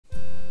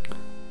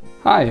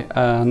Hi,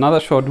 another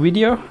short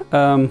video.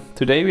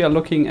 Today we are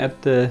looking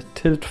at the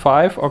Tilt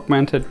 5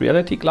 augmented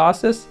reality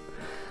glasses.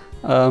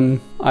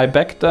 I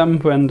backed them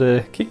when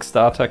the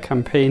Kickstarter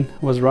campaign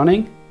was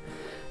running,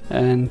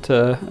 and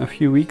a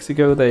few weeks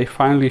ago they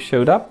finally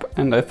showed up,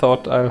 and I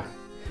thought I'll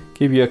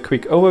give you a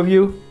quick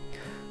overview.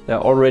 There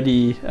are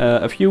already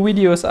a few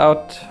videos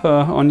out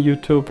on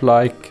YouTube,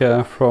 like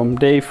from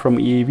Dave from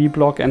EAV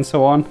blog and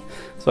so on.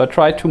 So I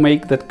tried to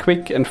make that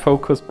quick and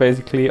focus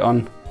basically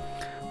on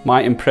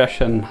my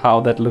impression how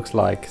that looks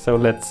like. So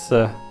let's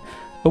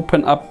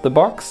open up the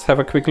box, have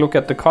a quick look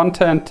at the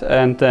content,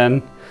 and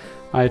then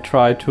I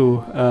try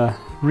to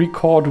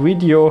record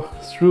video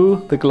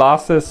through the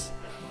glasses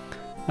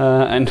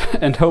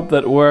and hope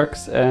that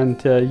works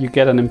and you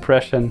get an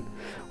impression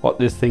what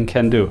this thing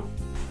can do.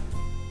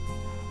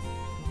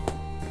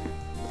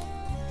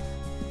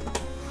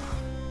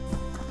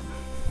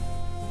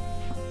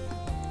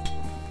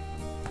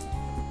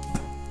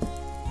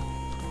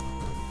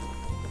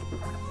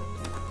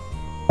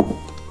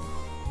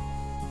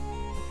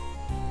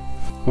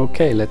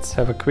 Okay, let's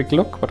have a quick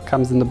look what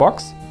comes in the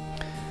box.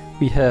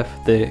 We have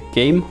the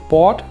game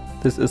board.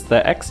 This is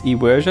the XE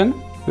version,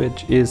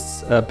 which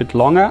is a bit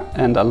longer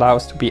and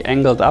allows to be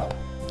angled up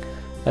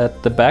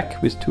at the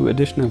back with 2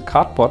 additional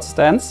cardboard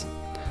stands.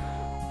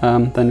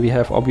 Then we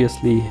have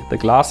obviously the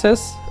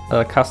glasses,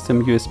 a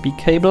custom USB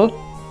cable,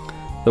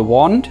 the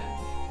wand,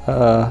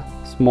 a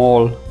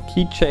small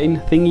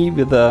keychain thingy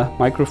with a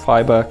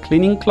microfiber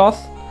cleaning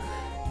cloth,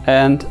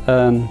 and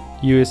an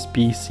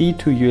USB-C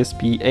to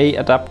USB-A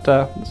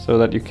adapter so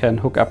that you can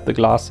hook up the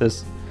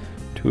glasses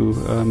to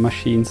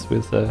machines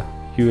with a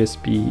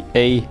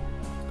USB-A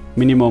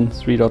minimum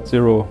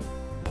 3.0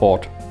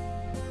 port.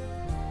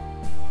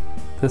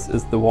 This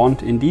is the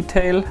wand in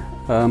detail.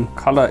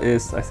 Color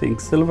is, I think,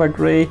 silver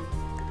gray.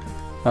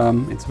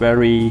 It's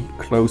very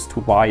close to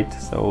white,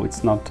 so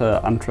it's not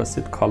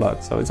anthracite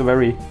colored. So it's a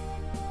very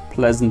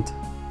pleasant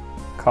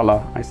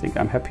color. I think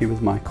I'm happy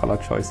with my color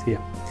choice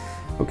here.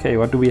 Okay,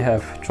 what do we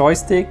have?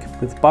 Joystick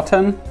with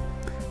button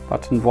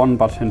 1,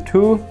 button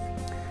 2,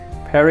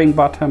 pairing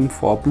button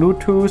for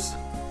Bluetooth,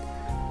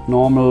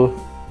 normal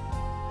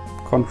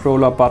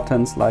controller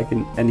buttons like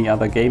in any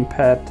other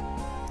gamepad,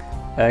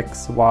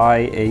 X,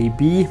 Y, A,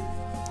 B.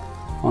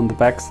 On the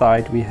back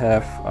side we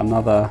have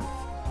another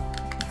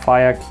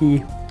fire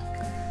key,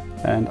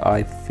 and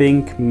I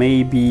think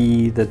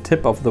maybe the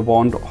tip of the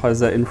wand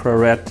has an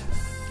infrared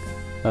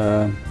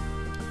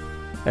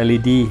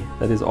LED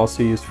that is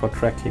also used for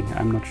tracking.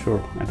 I'm not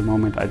sure. At the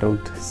moment I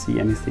don't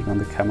see anything on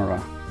the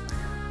camera.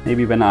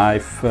 Maybe when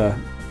I've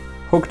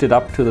hooked it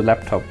up to the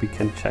laptop we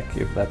can check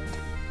if that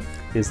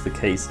is the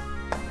case.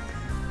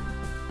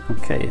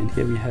 Okay, and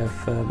here we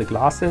have the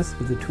glasses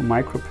with the 2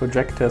 micro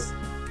projectors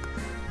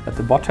at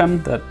the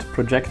bottom that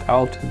project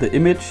out the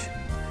image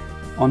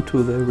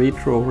onto the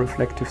retro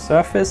reflective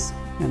surface,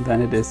 and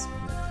then it is,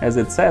 as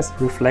it says,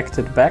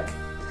 reflected back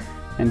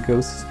and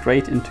goes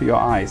straight into your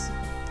eyes.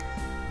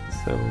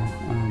 So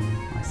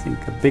I think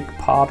a big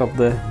part of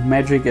the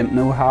magic and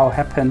know-how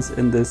happens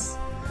in this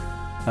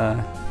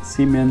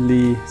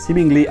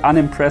seemingly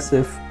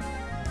unimpressive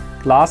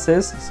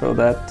glasses, so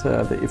that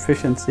the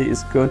efficiency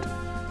is good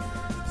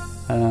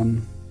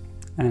and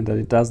that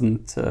it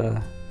doesn't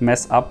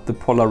mess up the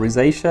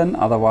polarization.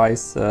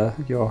 Otherwise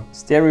your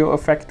stereo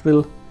effect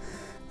will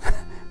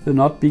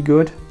not be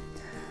good.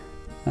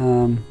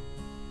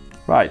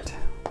 Right.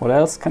 What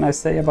else can I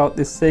say about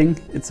this thing?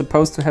 It's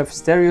supposed to have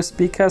stereo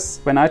speakers.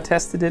 When I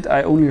tested it,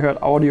 I only heard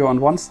audio on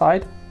one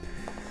side.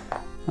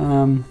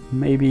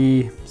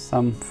 Maybe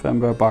some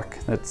firmware bug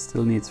that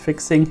still needs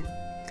fixing.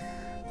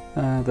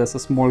 There's a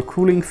small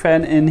cooling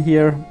fan in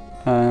here.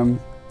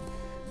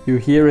 You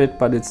hear it,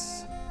 but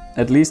it's,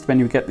 at least when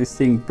you get this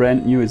thing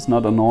brand new, it's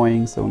not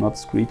annoying, so not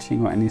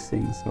screeching or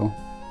anything, so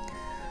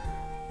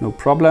no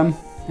problem.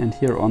 And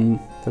here on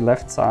the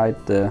left side,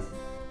 the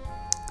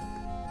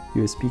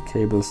USB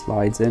cable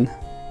slides in.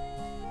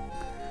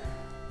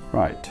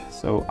 Right,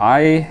 so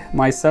I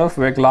myself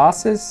wear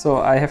glasses, so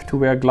I have to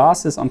wear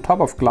glasses on top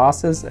of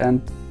glasses,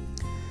 and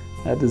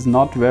that is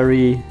not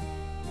very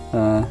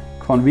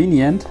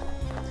convenient.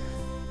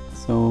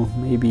 So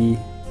maybe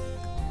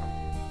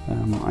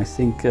I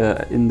think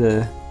in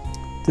the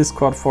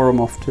Discord forum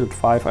of Tilt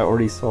 5 I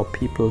already saw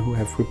people who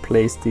have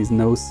replaced these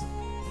nose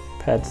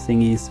pad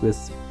thingies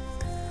with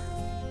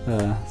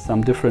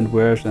some different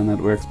version that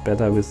works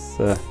better with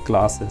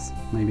glasses.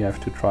 Maybe I have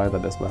to try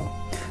that as well.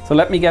 So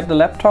let me get the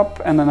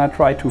laptop and then I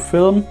try to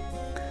film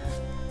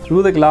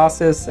through the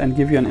glasses and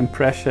give you an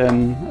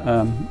impression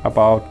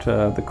about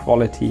the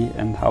quality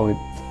and how it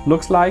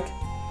looks like.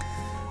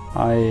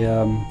 I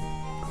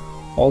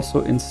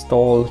also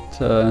installed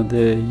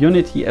the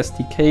Unity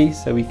SDK,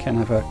 so we can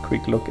have a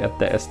quick look at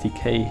the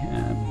SDK.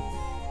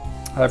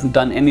 I haven't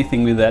done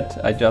anything with that.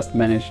 I just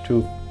managed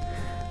to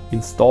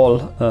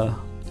install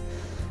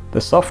the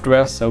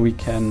software so we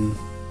can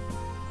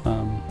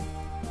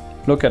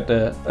look at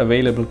the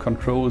available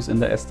controls in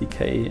the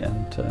SDK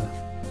and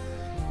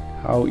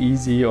how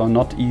easy or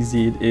not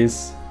easy it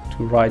is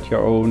to write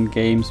your own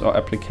games or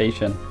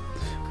application.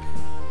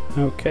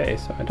 Okay,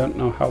 so I don't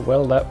know how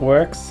well that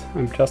works.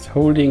 I'm just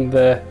holding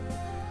the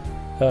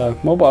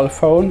mobile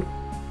phone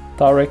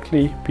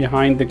directly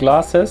behind the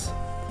glasses.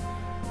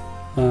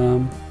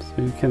 So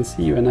you can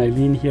see when I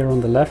lean here on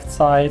the left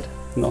side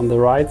and on the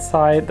right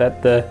side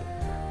that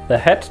the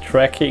head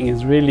tracking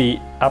is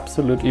really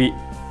absolutely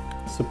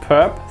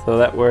superb. So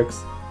that works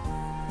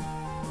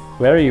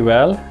very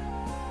well.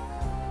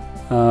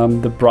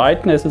 The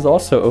brightness is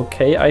also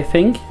okay, I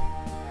think.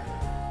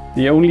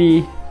 The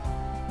only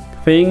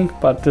thing,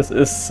 but this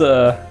is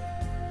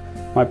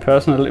my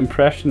personal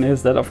impression,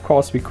 is that of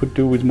course we could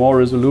do with more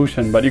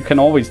resolution, but you can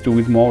always do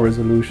with more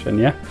resolution,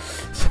 yeah?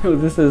 So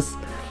this is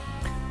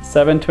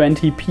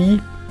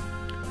 720p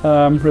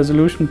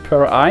resolution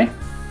per eye.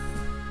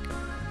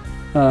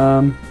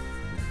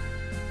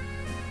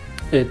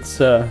 It's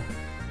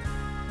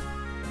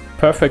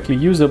perfectly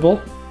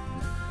usable,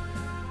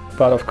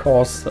 but of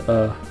course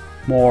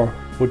more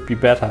would be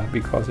better,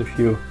 because if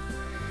you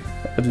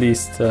at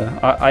least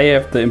I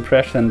have the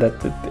impression that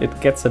it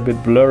gets a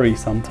bit blurry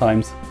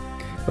sometimes.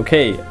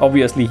 Okay,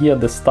 obviously here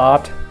the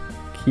start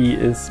key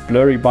is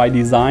blurry by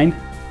design,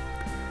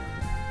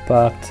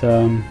 but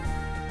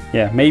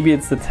yeah, maybe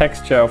it's the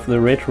texture of the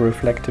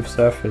retroreflective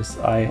surface.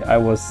 I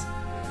was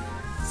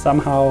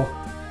somehow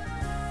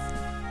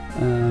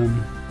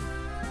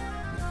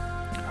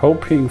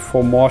hoping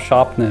for more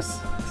sharpness,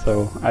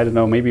 so I don't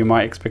know, maybe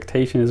my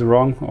expectation is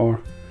wrong, or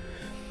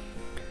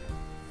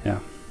yeah.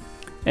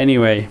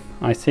 Anyway,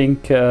 I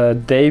think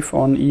Dave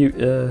from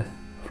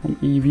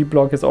EEV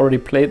Blog has already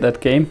played that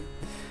game,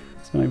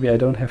 so maybe I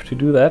don't have to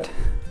do that.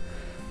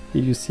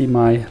 Here you see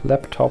my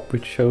laptop,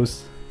 which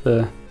shows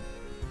the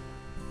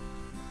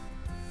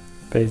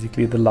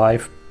basically the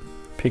live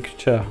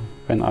picture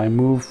when I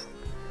move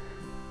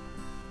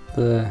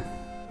the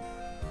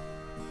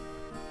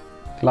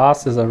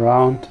glasses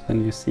around.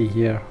 Then you see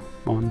here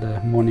on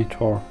the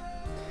monitor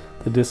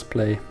the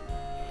display,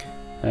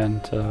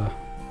 and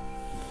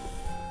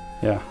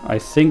yeah, I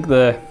think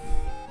the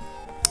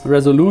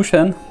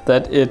resolution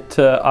that it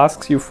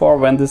asks you for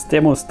when this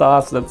demo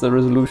starts, that's the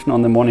resolution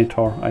on the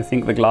monitor. I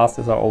think the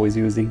glasses are always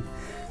using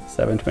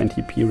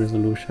 720p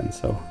resolution,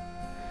 so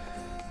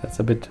that's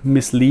a bit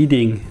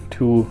misleading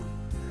to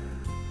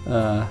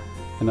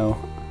you know,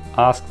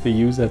 ask the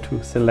user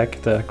to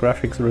select a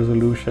graphics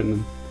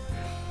resolution.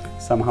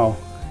 Somehow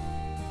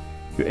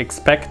you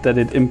expect that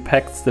it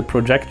impacts the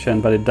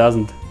projection, but it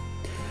doesn't.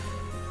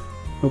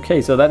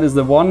 Okay, so that is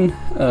the one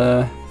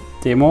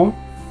demo.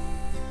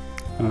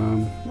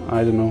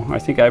 I don't know, I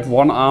think I have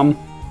one arm.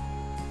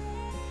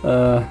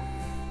 I'm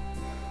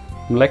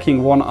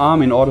lacking one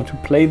arm in order to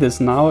play this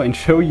now and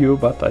show you,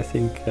 but I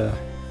think yeah,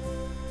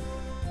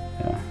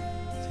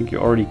 I think you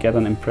already get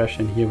an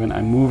impression here when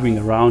I'm moving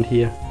around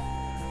here,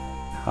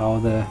 how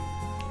the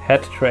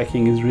head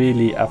tracking is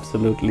really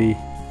absolutely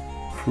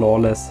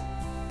flawless.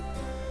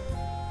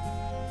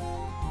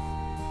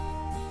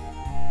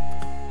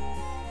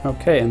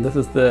 Okay, and this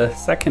is the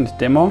second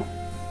demo.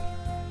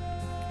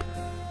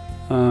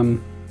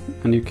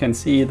 And you can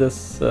see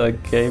this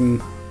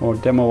game or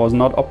demo was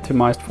not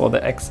optimized for the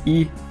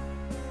XE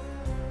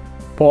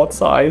board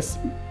size,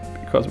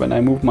 because when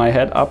I move my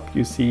head up,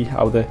 you see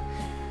how the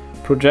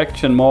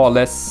projection more or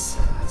less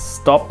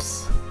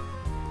stops,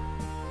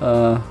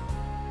 or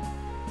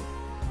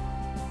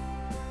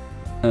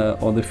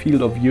the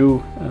field of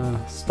view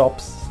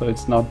stops, so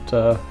it's not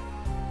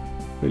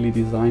really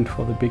designed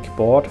for the big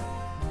board.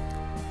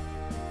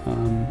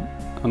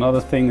 Another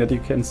thing that you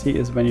can see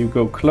is when you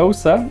go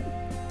closer,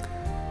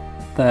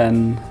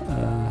 then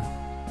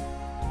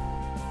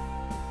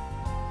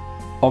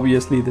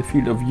obviously the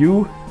field of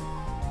view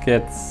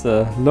gets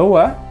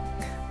lower,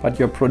 but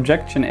your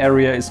projection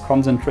area is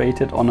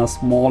concentrated on a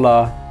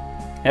smaller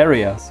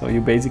area, so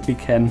you basically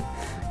can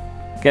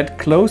get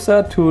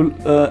closer to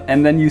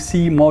and then you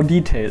see more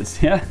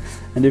details, yeah.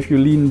 And if you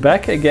lean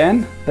back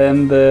again,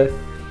 then the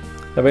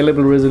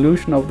available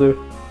resolution of the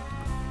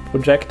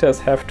projectors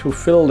have to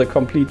fill the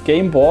complete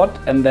game board,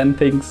 and then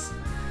things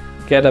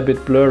get a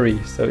bit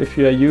blurry. So if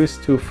you are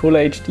used to full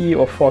HD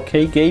or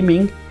 4K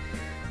gaming,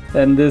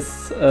 then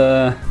this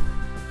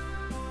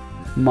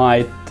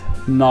might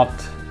not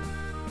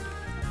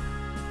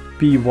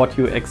be what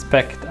you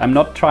expect. I'm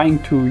not trying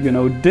to, you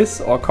know,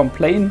 diss or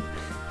complain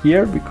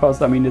here,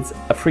 because I mean it's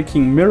a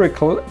freaking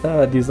miracle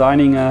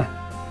designing a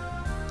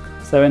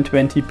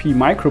 720p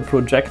micro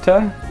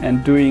projector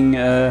and doing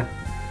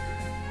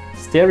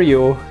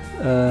stereo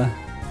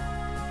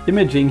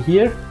imaging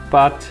here,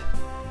 but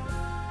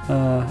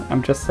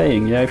I'm just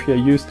saying, yeah, if you're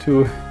used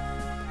to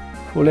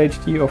full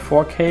HD or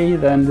 4K,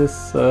 then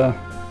this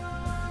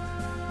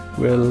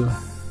will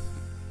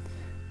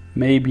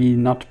maybe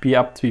not be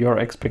up to your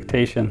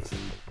expectations.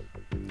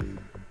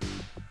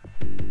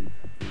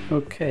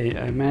 Okay,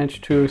 I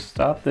managed to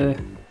start the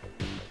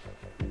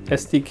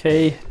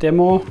SDK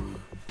demo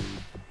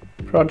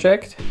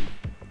project,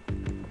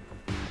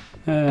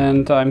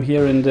 and I'm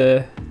here in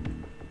the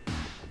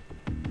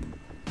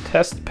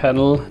test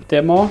panel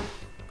demo,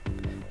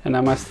 and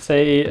I must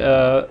say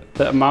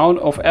the amount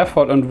of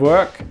effort and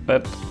work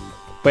that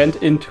went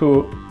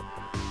into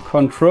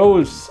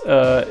controls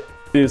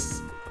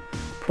is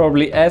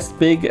probably as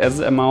big as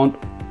the amount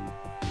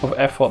of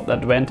effort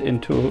that went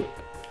into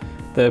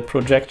the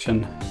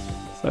projection.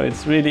 So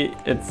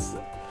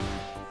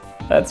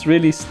that's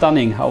really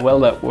stunning how well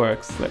that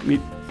works. Let me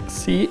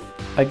see.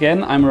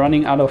 Again, I'm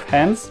running out of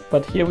hands,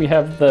 but here we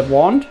have the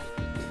wand,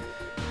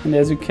 and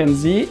as you can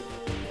see,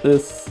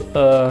 this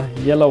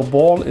yellow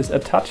ball is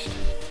attached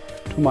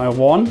to my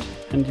wand,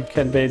 and you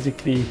can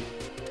basically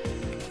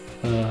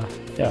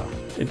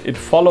it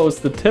follows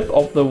the tip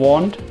of the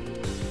wand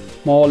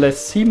more or less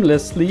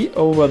seamlessly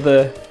over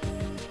the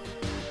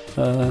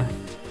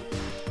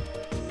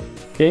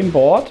game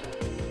board,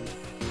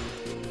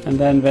 and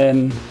then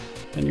when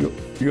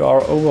you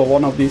are over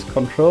one of these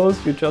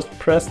controls, you just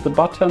press the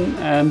button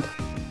and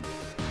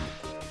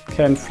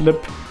can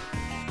flip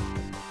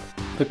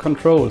the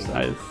controls.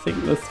 I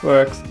think this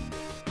works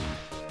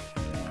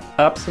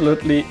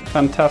absolutely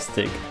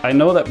fantastic. I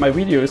know that my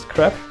video is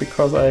crap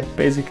because I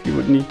basically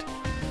would need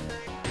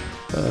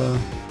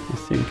I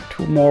think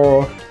 2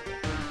 more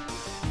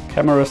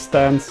camera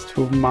stands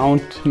to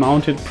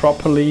mount it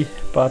properly,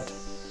 but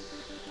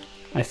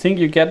I think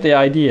you get the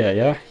idea.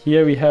 Yeah,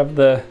 here we have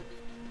the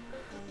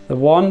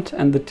wand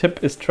and the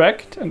tip is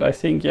tracked, and I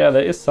think, yeah,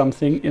 there is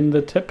something in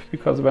the tip,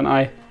 because when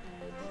I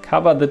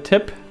cover the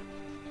tip,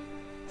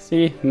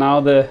 see,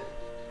 now the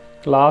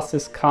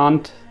glasses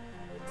can't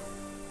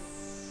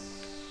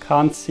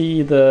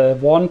see the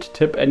wand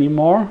tip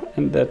anymore,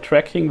 and the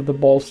tracking of the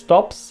ball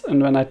stops,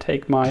 and when I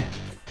take my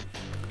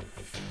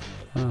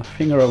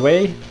finger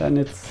away, then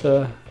it's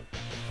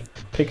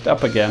picked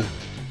up again.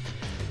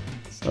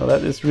 So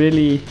that is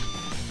really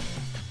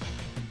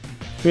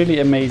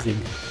amazing.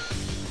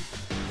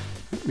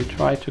 Let me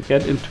try to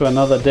get into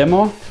another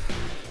demo.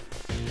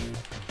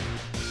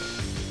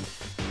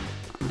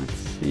 Let's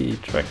see,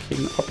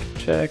 tracking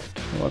object,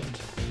 what?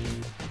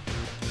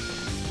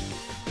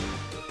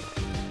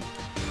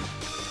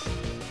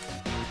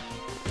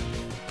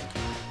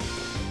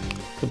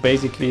 So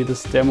basically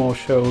this demo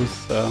shows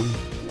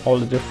all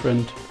the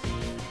different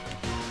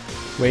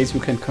ways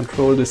you can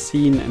control the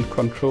scene and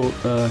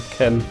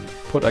can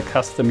put a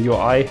custom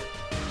UI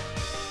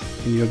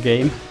in your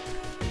game.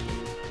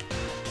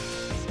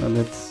 So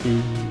let's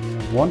see,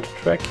 wand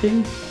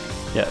tracking.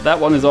 Yeah, that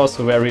one is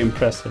also very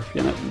impressive.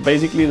 You know,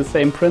 basically the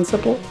same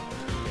principle.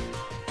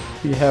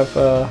 We have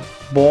a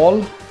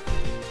ball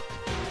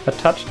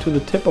attached to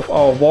the tip of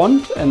our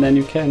wand, and then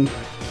you can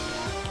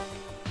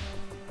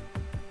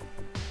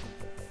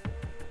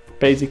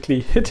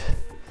basically hit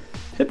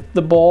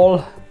the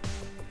ball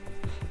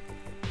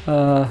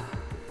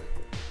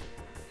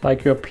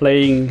like you're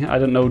playing, I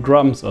don't know,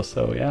 drums or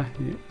so. Yeah,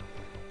 you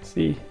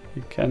see,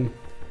 you can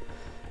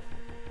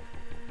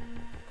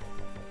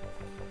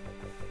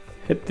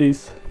hit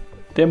these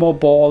demo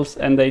balls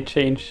and they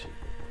change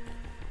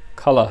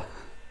color.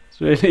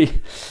 It's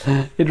really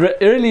it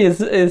really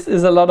is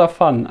a lot of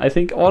fun. I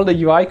think all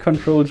the UI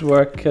controls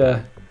work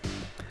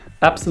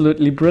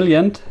absolutely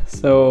brilliant,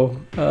 so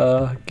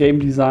game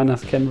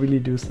designers can really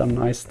do some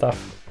nice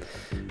stuff.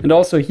 And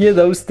also here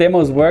those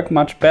demos work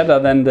much better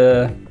than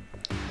the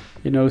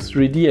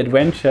 3D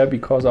adventure,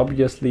 because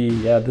obviously,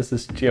 yeah, this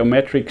is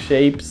geometric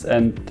shapes,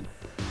 and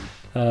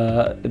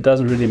it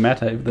doesn't really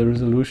matter if the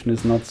resolution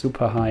is not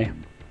super high.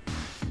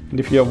 And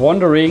if you're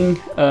wondering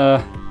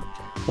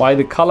why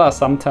the color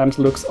sometimes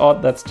looks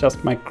odd, that's just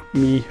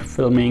me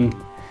filming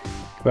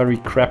very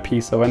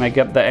crappy. So when I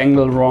get the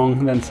angle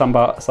wrong, then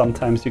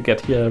sometimes you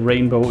get here a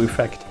rainbow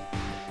effect.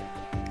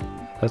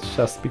 That's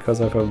just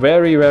because I have a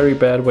very, very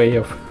bad way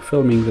of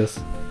filming this.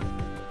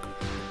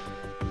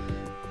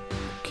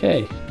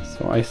 Okay,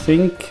 so I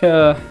think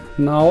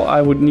now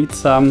I would need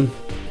some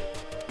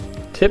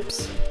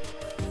tips.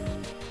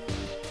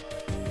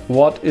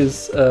 What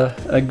is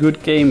a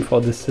good game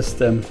for this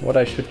system? What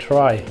I should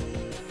try?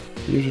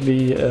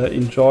 Usually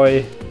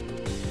enjoy,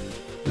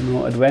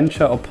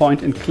 adventure or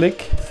point and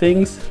click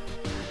things,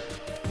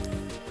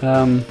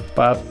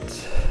 but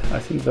I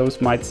think those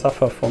might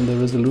suffer from the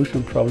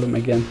resolution problem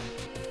again.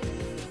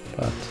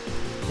 But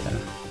yeah,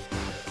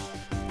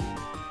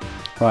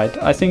 right.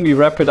 I think we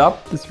wrap it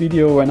up. This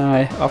video,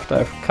 after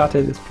I've cut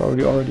it, is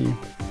probably already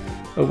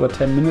over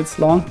 10 minutes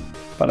long.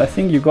 But I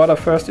think you got a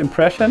first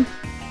impression.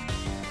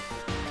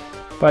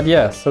 But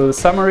yeah, so the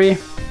summary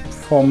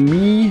for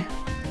me.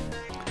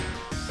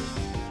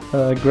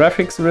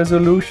 Graphics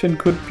resolution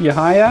could be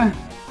higher.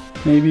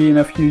 Maybe in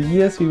a few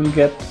years we will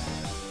get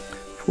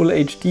full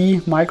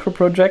HD micro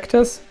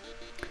projectors.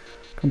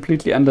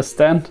 Completely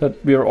understand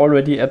that we are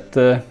already at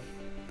the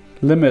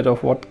limit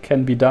of what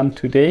can be done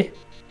today.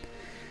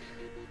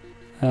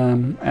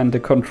 And the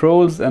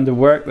controls and the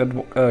work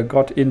that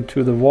got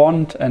into the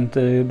wand and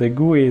the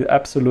GUI is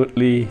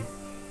absolutely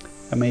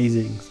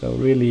amazing. So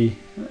really,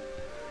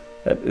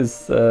 that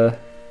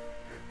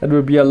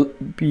will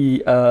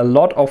be a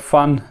lot of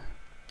fun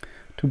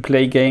to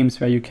play games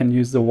where you can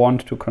use the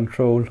wand to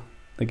control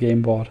the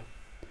game board.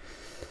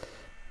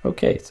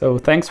 Okay, so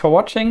thanks for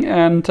watching,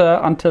 and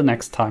until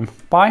next time.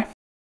 Bye!